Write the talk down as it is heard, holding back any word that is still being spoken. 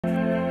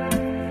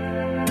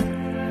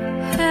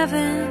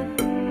heaven.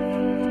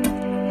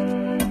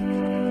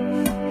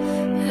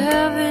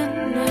 Heaven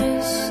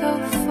is so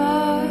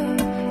far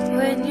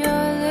when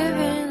you're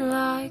living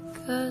like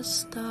a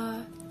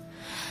star.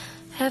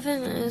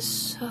 Heaven is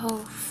so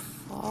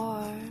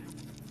far.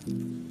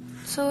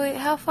 So wait,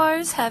 how far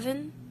is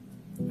heaven?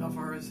 How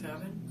far is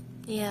heaven?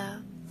 Yeah.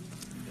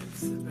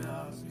 It's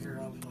about, here,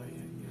 I'll play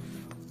it.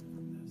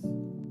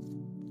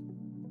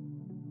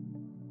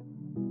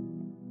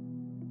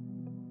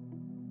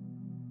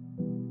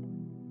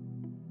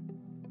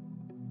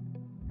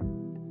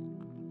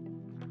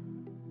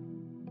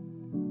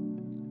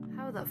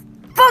 How the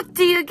fuck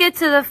do you get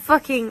to the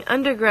fucking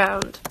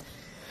underground?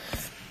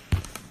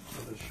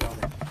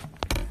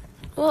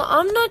 Well,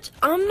 I'm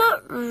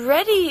not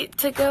ready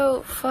to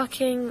go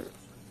fucking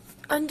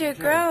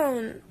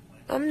underground.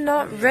 I'm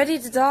not ready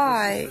to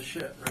die. This is the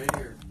shit right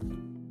here.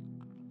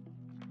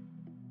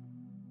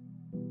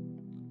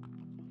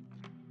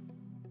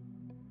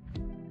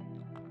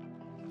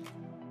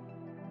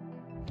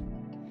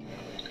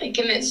 I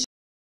commit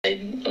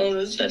suicide all of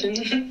a sudden.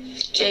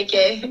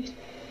 JK.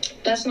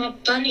 That's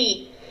not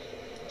funny.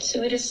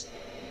 So it is.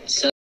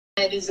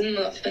 Suicide is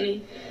not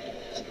funny.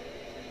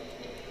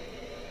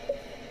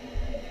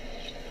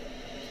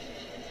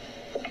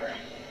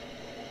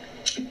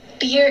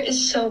 Beer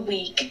is so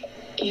weak.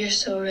 You're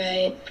so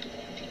right.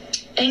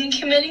 And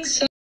committing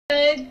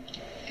suicide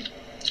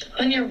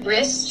on your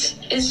wrists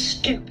is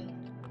stupid.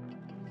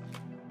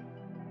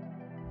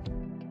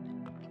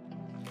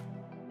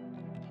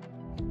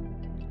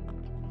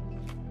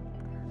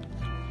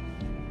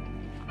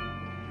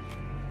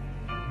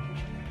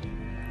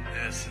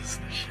 This is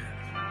the shit.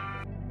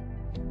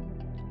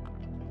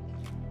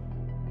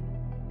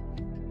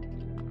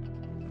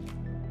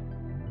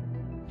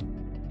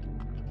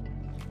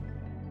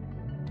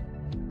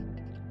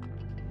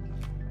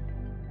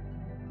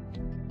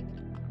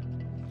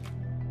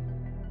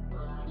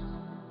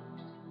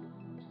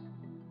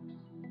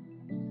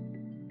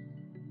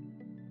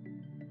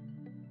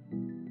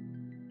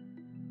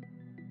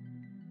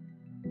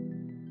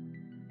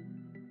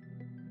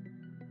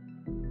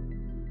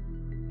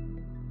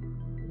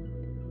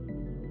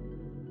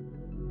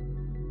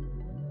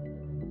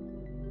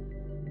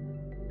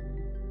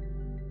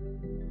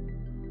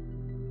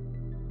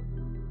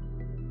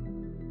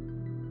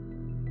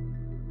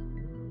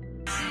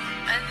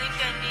 I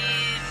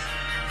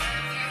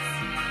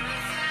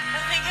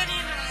think I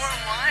need more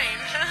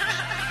wine.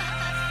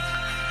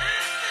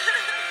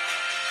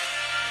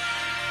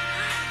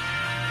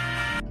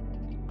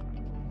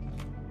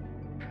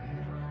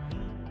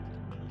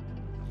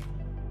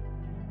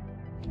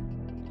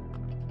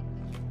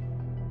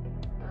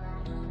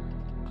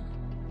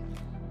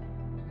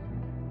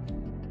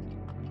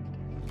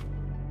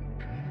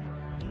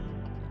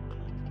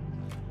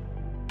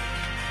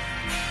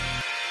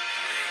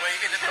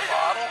 Waving at the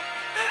bottle?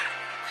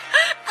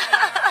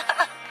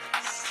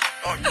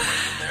 Oh, you're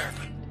waving there.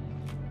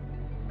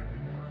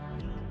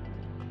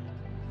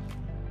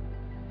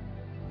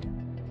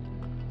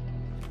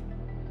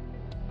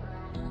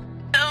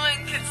 No one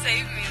can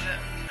save me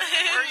though.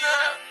 Where are you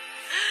at?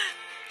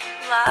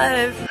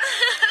 Live. Where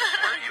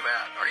are you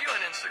at? Are you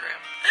on Instagram?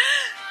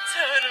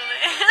 Totally.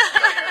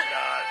 No, you're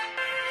not.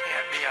 You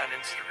can't be on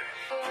Instagram.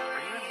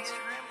 Are you on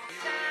Instagram? Are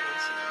you on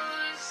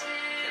Instagram?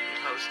 You can't be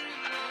posting.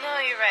 No,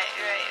 you're right.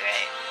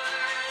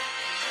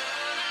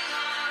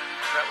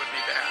 That would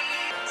be bad.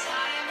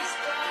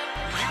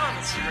 Are you on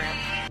Instagram?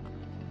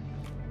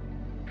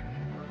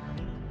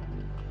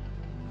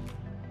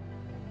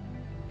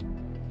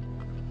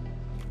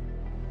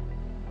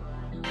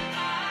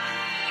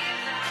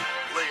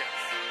 Leah,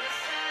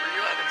 were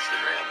you on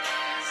Instagram?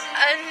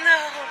 No.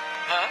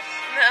 Huh?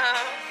 No.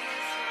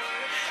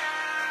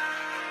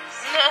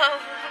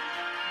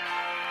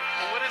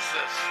 Well, what is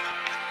this?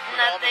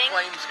 With all the Nothing.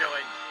 flames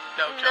going.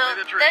 No, tell No,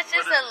 me the truth. that's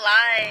What just is a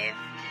live.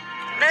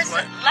 That's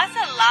what? That's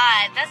a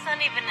live. That's not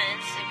even an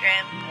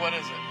Instagram. What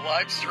is it?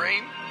 Live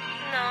stream?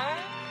 No.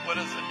 What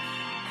is it?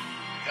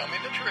 Tell me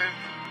the truth.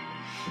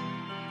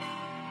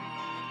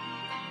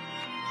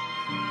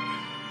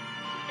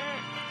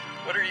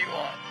 What are you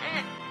on?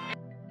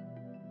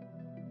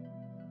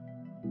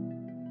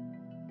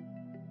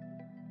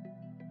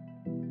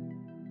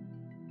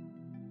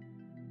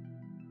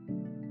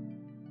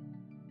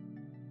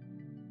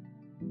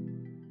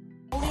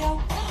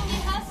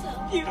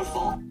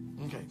 Beautiful.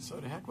 Okay, so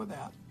to heck with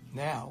that.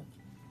 Now,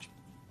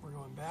 we're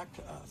going back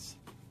to us.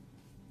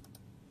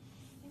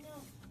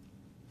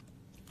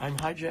 I'm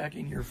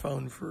hijacking your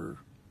phone for...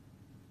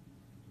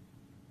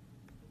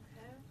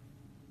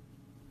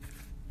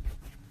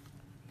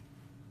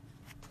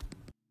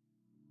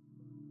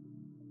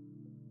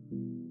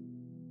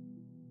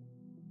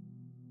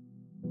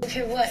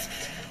 Okay, what?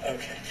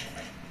 Okay.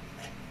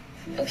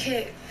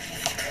 Okay.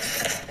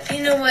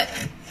 You know what?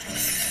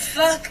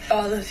 Fuck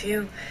all of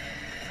you.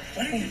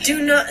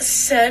 Do not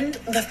send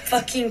the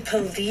fucking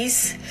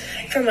police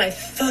for my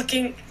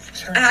fucking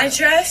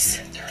address.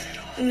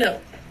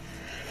 No.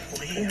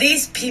 Leah.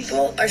 These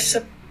people are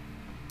so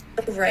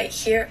right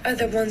here are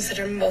the ones that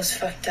are most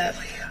fucked up.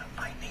 Leah,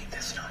 I need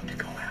this not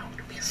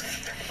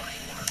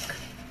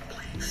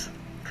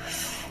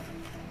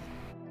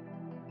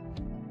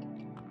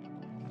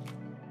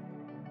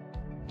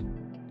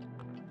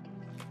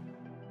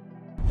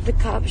the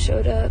cop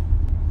showed up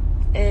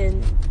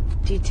and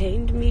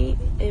detained me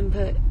and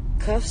put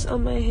cuffs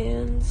on my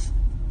hands.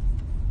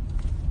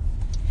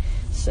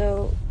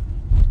 So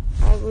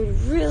I would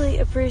really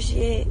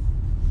appreciate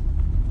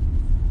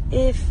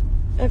if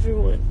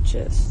everyone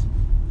just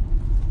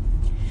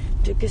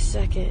took a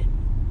second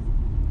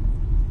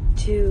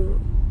to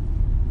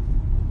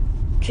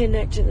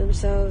connect to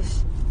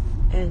themselves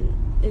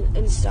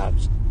and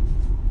stopped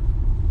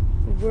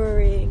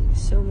worrying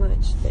so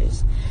much.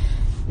 There's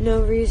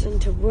no reason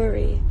to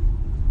worry.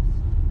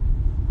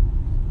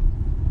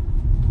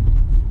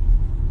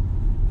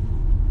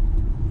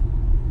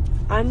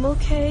 I'm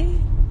okay.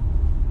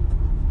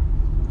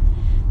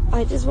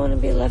 I just want to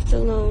be left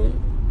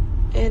alone,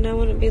 and I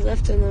want to be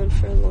left alone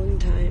for a long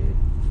time.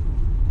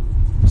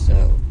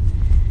 So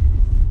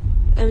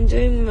I'm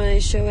doing my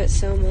show at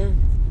Selma,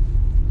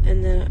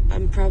 and then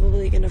I'm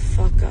probably gonna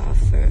fuck off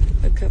for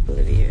a couple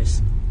of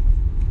years.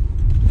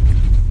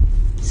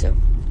 So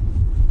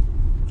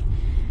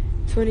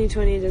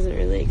 2020 doesn't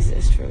really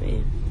exist for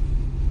me.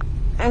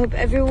 I hope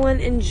everyone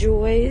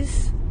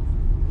enjoys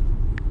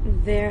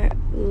their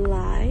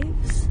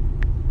lives.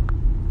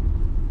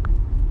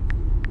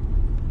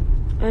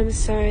 I'm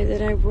sorry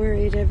that I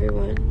worried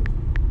everyone.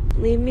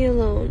 Leave me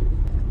alone,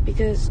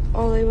 because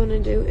all I want to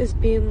do is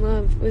be in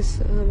love with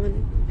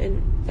someone,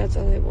 and that's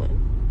all I want.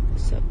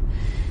 So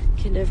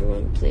can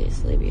everyone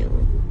please leave me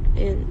alone?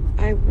 And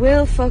I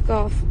will fuck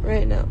off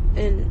right now,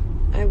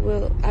 and I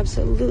will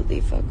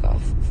absolutely fuck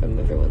off from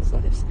everyone's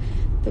lives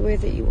the way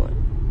that you want.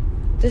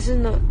 This is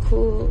not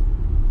cool.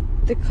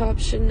 The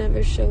cops should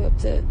never show up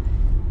to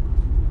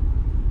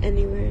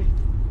anywhere.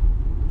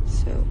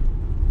 So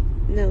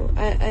no,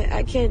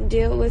 I can't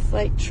deal with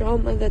like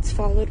trauma that's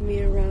followed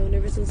me around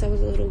ever since I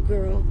was a little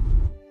girl.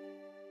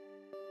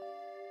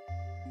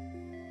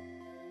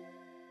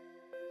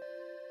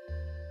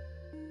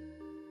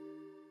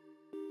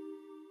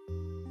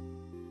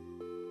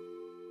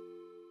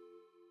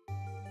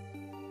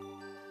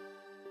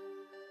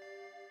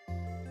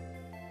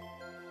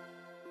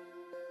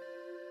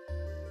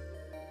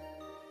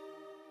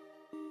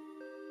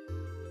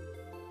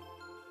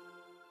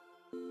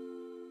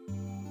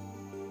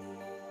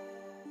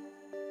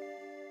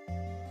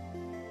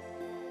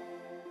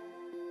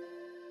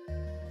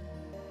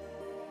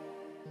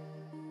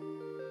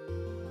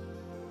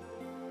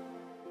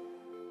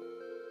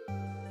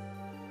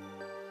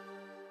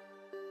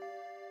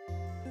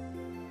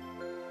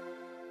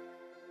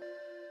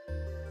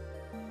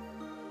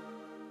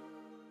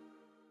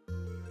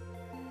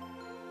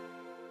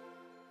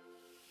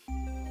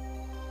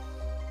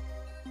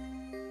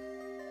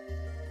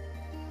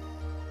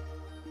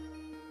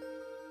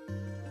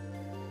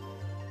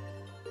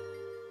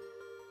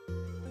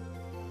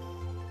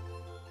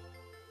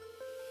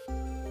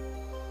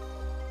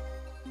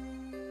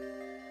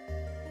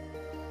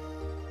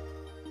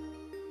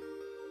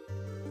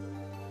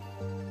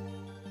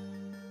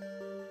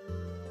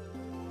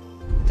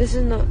 This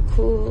is not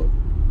cool.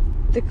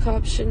 The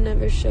cops should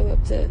never show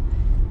up to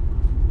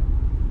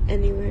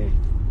anywhere.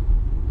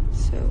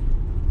 So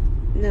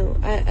no,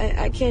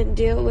 I can't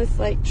deal with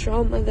like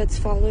trauma that's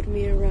followed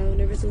me around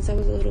ever since I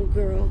was a little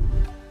girl.